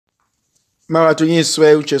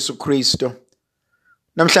Makadunyiswe uJesu Kristu.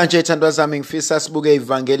 Namhlanje ethandwa zami ngifisa sibuke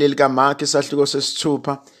ivangeli likaMark isahluko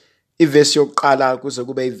sesithupha, ivesi yokuqala kuze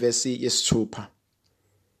kube ivesi yesithupha.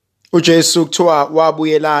 uJesu kuthiwa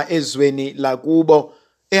wabuyela ezweni lakubo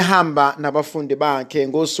ehamba nabafundi bakhe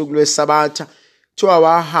ngosuku lweSabatha. Kuthiwa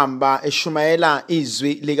wahamba eshumayela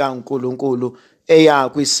izwi likaNkulunkulu eya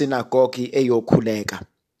kwisinagogi eyokhuleka.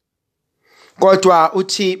 Kodwa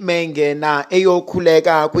uthi mengena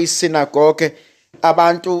eyokhuleka kwisinagoge,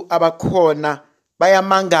 abantu abakhona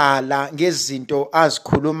bayamangala ngezinto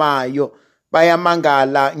azikhulumayo,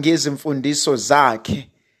 bayamangala ngezimfundiso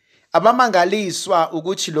zakhe. Abamangaliswa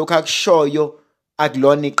ukuthi lokho akushoyo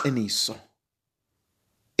akulona iqiniso.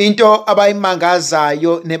 Into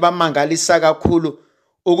abayimangazayo nebamangalisa kakhulu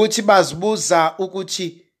ukuthi bazibuza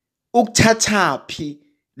ukuthi ukuthathaphi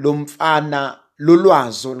lo mfana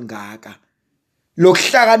lolwazi olungaka,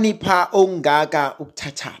 lokuhlakanipha ongaka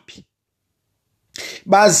ukuthathaphi.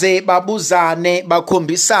 Baze babuzane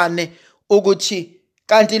bakhombisane ukuthi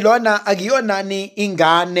kanti lona akuyonani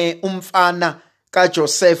ingane umfana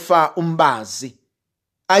kaJosefa umbazi,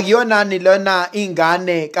 akuyonani lona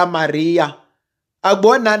ingane kaMaria,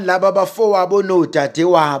 akubonani laba abafowabo nodade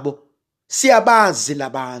wabo, siyabazi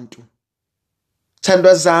labantu.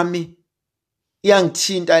 Thandwa zami,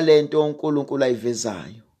 iyangithinta lento uNkulunkulu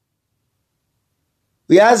ayivezayo.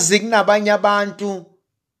 Uyazi kunabanye abantu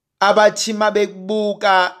abathi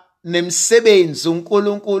mabekubuka nemisebenzi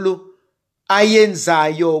uNkulunkulu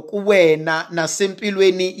ayenzayo kuwena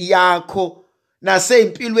nasempilweni yakho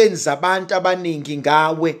nasempilweni zabantu abaningi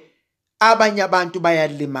ngawe, abanye abantu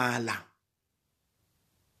bayalimala.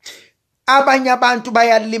 Abanye abantu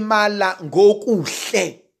bayalimala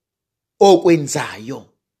ngokuhle okwenzayo.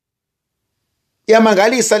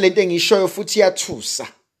 Yamangalisa lento engishoyo futhi yathusa.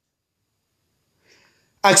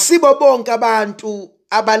 Akusibo bonke abantu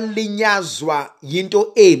abalinyazwa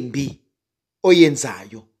yinto embi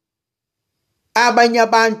oyenzayo. Abanye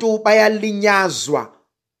abantu bayalinyazwa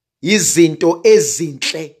izinto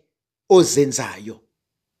ezinhle ozenzayo.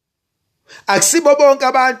 Akusibo bonke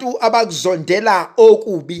abantu abakuzondela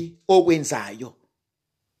okubi okwenzayo.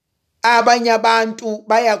 Abanye abantu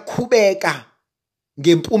bayakhubeka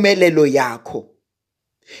ngempumelelo yakho.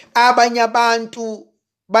 Abanye abantu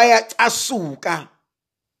bayacasuka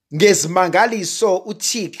ngezimangaliso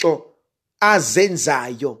uThixo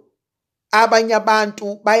azenzayo. Abanye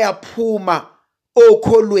abantu bayaphuma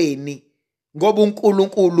okholweni ngoba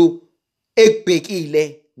uNkulunkulu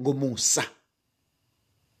ekubhekile ngomusa.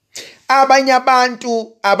 Abanye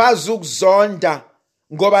abantu abazukuzonda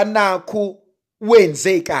ngoba nakhu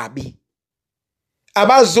wenze kabi.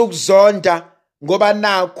 Abazukuzonda ngoba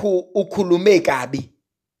nakhu ukhulume kabi.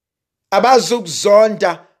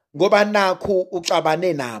 Abazukuzonda ngoba nakhu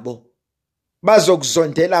uxabane nabo.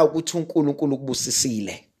 Bazokuzondela ukuthi uNkulunkulu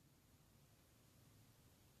kubusisile.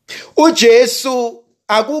 uJesu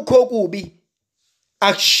akukho kubi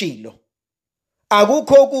akushilo,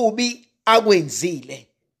 akukho kubi akwenzile.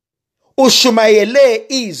 Ushumayele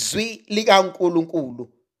izwi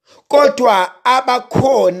likaNkulunkulu, kodwa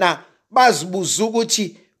abakhona bazibuza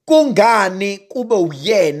ukuthi kungani kube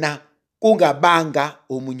uyena kungabanga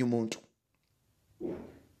omunye umuntu.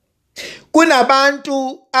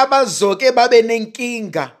 Kunabantu abazoke babe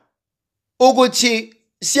nenkinga ukuthi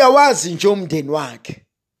siyawazi nje umndeni wakhe,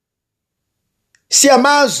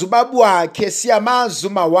 siyamazi ubaba wakhe, siyamazi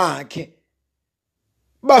uma wakhe,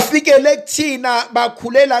 bafikele kuthina,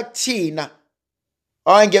 bakhulela kuthina.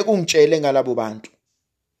 Angeke ungitshele ngalabo bantu.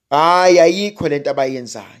 Hayi, ayikho lento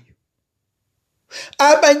abayenzayo.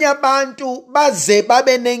 Abanye abantu baze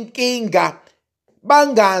babe nenkinga,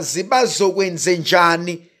 bangazi bazokwenze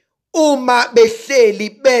njani uma behleli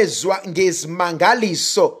bezwa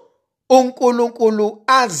ngezimangaliso uNkulunkulu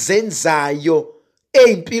azenzayo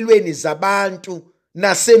empilweni zabantu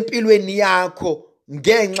nasempilweni yakho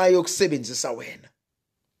ngenxa yokusebenzisa wena.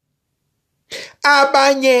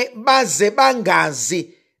 Abanye baze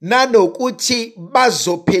bangazi nanokuthi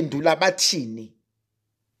bazophendula bathini.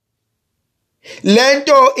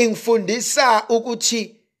 Lento ingifundisa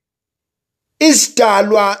ukuthi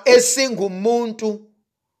isidalwa esingumuntu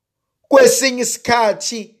kwesinye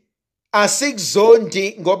isikhathi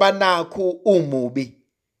asikuzondi ngoba nakhu umubi.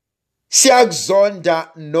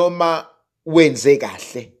 Siyakuzonda noma wenze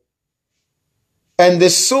kahle. And the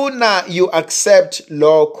sooner you accept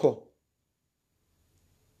lokho,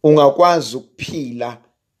 ungakwazi ukuphila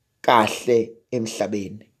kahle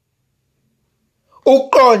emhlabeni.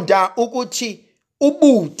 Uqonda ukuthi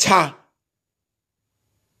ubutha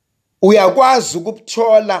uyakwazi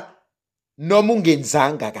ukubuthola noma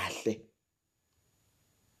ungenzanga kahle.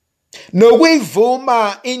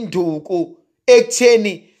 Nokuyivuma induku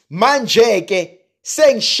ekutheni manje ke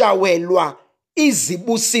sengishawelwa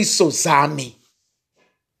izibusiso zami.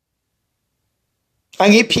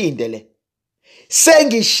 Angiphinde le.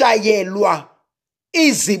 Sengishayelwa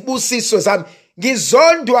izibusiso zami.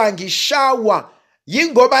 Ngizondwa ngishawa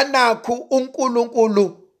yingoba nakhu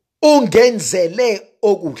uNkulunkulu ungenzele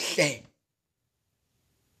okuhle.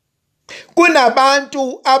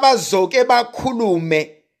 Kunabantu abazoke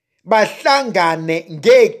bakhulume bahlangane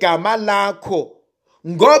ngegama lakho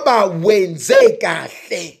ngoba wenze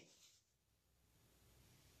kahle.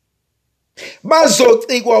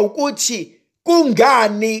 Bazocikwa ukuthi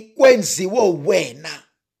kungani kwenziwe wena.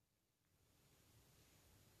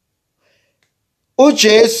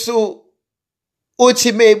 uJesu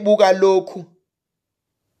uthi mebuka lokhu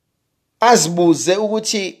azibuze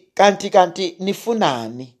ukuthi kanti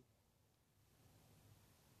nifunani?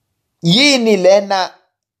 Yini lena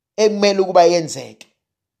ekumele ukuba yenzeke?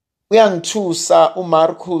 Uyangithusa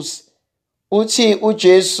uMarcus uthi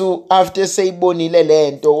uJesu after seyibonile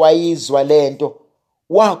lento, wayizwa lento,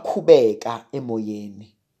 wakhubeka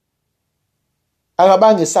emoyeni.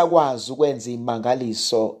 Akabange sakwazi ukwenza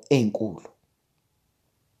imangaliso enkulu.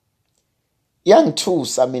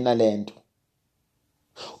 Yangithusa mina lento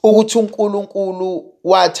ukuthi uNkulunkulu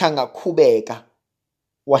wathi angakhubeka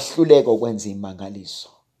wahluleka ukwenza imangaliso.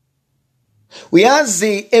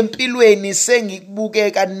 Uyazi empilweni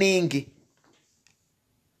sengikubuke kaningi,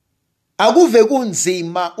 akuve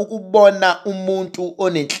kunzima ukubona umuntu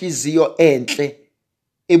onenhliziyo enhle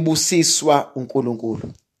ebusiswa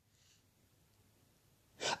uNkulunkulu.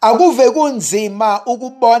 Akuve kunzima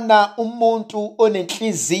ukubona umuntu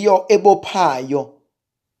onenhliziyo ebophayo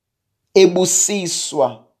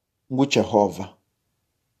ebusiswa nguJehova.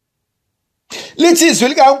 Lithi izwi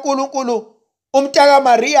likaNkulunkulu, umntaka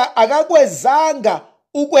Maria akakwezanga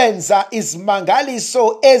ukwenza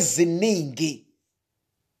izimangaliso eziningi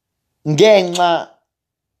ngenxa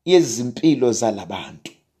yezimpilo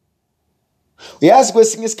zalabantu. Uyazi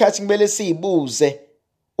kwesinye isikhathi kumele sizibuze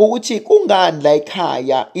ukuthi kungani la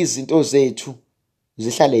ekhaya izinto zethu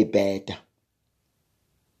zihlale ibheda.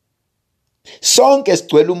 Sonke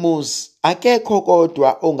sigcwele umuzi, akekho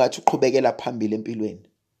kodwa ongathi uqhubekela phambili empilweni.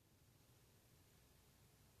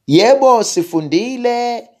 Yebo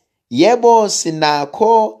sifundile, yebo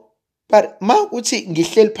sinakho, but makuthi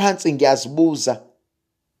ngihleli phansi ngiyazibuza,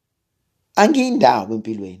 angiyindawo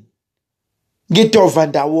empilweni. Ngidova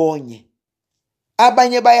ndawonye.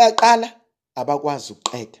 Abanye bayaqala, abakwazi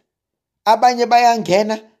ukuqeda. Abanye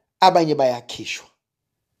bayangena, abanye bayakhishwa.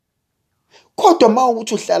 Kodwa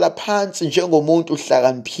mawukuthi uhlala phansi njengomuntu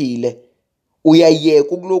uhlakaniphile,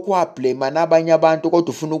 uyayeka ukulokhu wablame nabanye abantu kodwa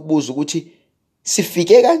ufuna ukubuza ukuthi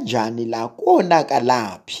sifike kanjani la,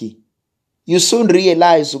 konakalaphi. You soon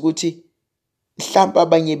realize ukuthi mhlawumbe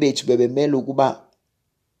abanye bethu bebemele ukuba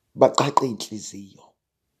baqaqe inhliziyo.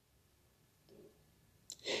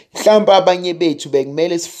 Mhlawumbe abanye bethu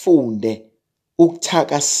bekumele sifunde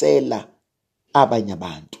ukuthakasela abanye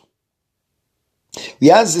abantu.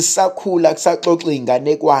 Uyazi sakhula kusaxoxa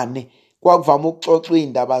inganekwane, kwakuvama ukuxoxa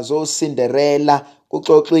indaba zoCinderella,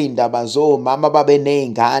 kuxoxa indaba zomama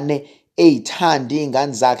babenezingane eyithanda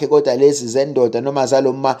izingane zakhe kodwa lezi zendoda noma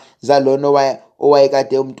zalona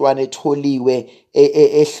owayekade umntwana etholiwe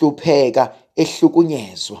ehlupheka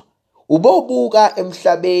ehlukunyezwa. Ubobuka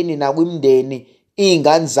emhlabeni nakwimndeni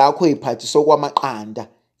izingane zakho eziphathiswa kwamaqanda,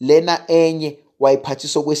 lena enye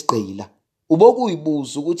wayiphathiswa kwesigqila.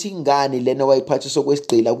 Ubokuyibuza ukuthi ingane lena wayiphathiswa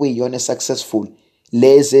kwesigqila kuyiyona successful,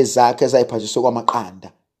 lezi zakhe ezayiphathiswa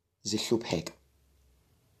kwamaqanda zihlupheka.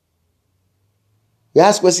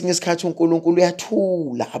 Yazi kwesinye isikhathi uNkulunkulu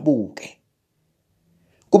uyathula abuke.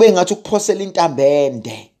 Kube ngathi ukuphosela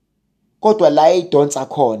intambende, kodwa la eyidonsa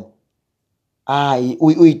khona, hayi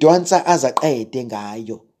uyidonsa azaqede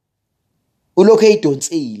ngayo. Ulokhu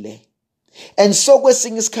eyidonsile. And so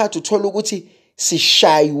kwesinye isikhathi uthola ukuthi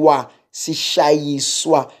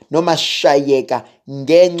sishayiswa noma shayeka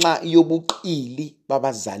ngenxa yobuqili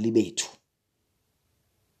babazali bethu.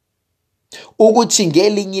 Ukuthi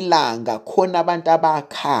ngelinye ilanga khona abantu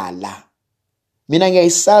abakhala. Mina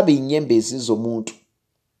ngiyayisaba inyembezi zomuntu.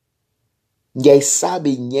 Ngiyayisaba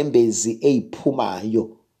inyembezi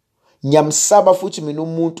eziphumayo. Ngiyamsaba futhi mina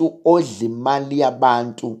umuntu odla imali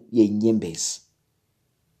yabantu yenyembezi.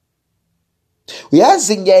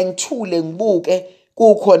 Uyazi ngiyangithule ngibuke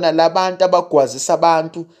kukhona labantu abagwazisa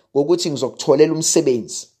abantu ngokuthi ngizokutholela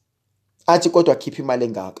umsebenzi. Athi kodwa khipha imali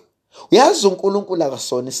engaka. Uyazi uNkulunkulu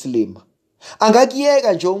akasona isilima.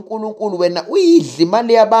 Angakiyeka nje uNkulunkulu wena uyidla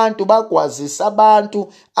imali yabantu, bagwazisa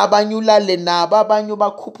abantu, abanye ulale nabo, abanye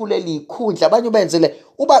ubakhuphulele ikhundla, abanye ubenzele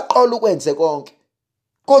ubaqola ukwenze konke.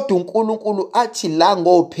 kodwa uNkulunkulu athi la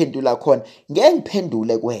ngophendula khona ngeke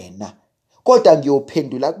ngiphendule kuwena, kodwa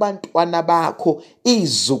ngiyophendula kubantwana bakho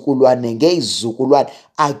izizukulwane ngezizukulwane,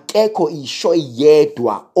 akekho isho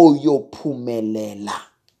yedwa oyophumelela.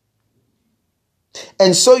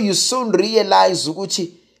 And so you soon realize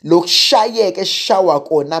ukuthi lokushayeka eshawa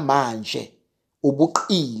kona manje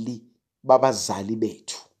ubuqili babazali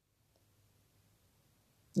bethu.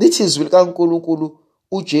 Lithi izwi likaNkulunkulu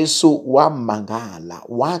uJesu wamangala,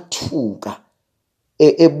 wathuka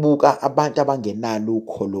ebuka abantu abangenalo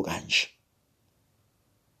ukholo kanje.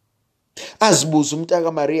 Azibuza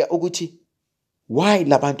umntaka Maria ukuthi why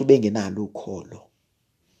labantu bengenalo ukholo.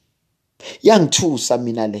 Yangithusa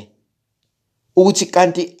mina le ukuthi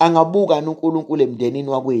kanti angabuka uNkulunkulu emndenini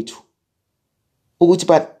wakwethu ukuthi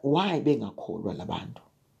but why bengakholwa labantu.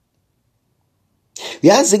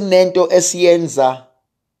 Yazi kunento esiyenza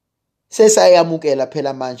sesayamukela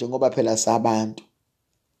phela manje ngoba phela sabantu.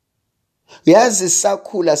 Yazi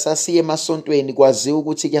sakhula sasiye emasontweni kwaziwa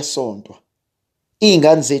ukuthi kuyasontwa.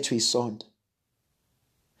 Izingane zethu isonto.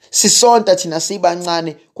 Sisonta thina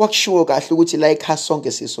sibancane kwakushiwo kahle ukuthi la ekhaya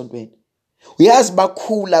sonke sisontweni. Uyazi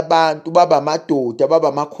bakhula abantu baba amadoda baba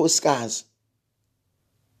amakhosikazi.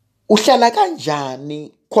 Uhlala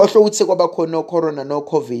kanjani khohlwa ukuthi kwaba khona no corona no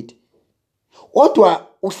covid. Kodwa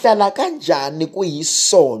uhlala kanjani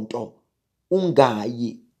kuyisonto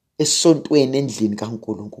ungayi esontweni endlini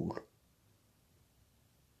kaNkulunkulu.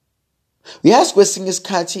 Uyazi kwesinye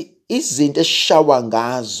isikhathi izinto esishawa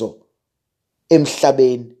ngazo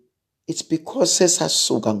emhlabeni it's because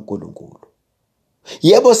sesasuka kuNkulunkulu.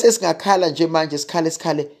 Yebo sesingakhala nje manje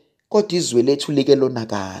sikhale kodwa izwe lethu like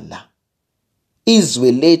lonakala.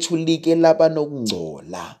 Izwe lethu like laba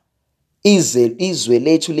nokungcola. Izwe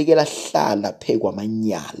lethu like lahlala phekwa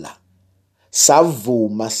amanyala.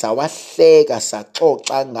 Savuma, sawahleka,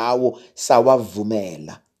 saxoxa ngawo,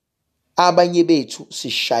 sawavumela. Abanye bethu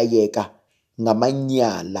sishayeka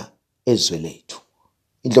ngamanyala ezwe lethu.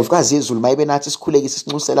 Indlovukazi yezulu mayibe nathi sikhulekise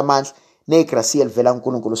sinxusela amandla negrasiya elivela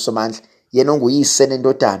kuNkulunkulu somandla, yena onguyise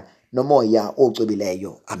nendodana nomoya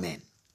ocwebileyo. Amen.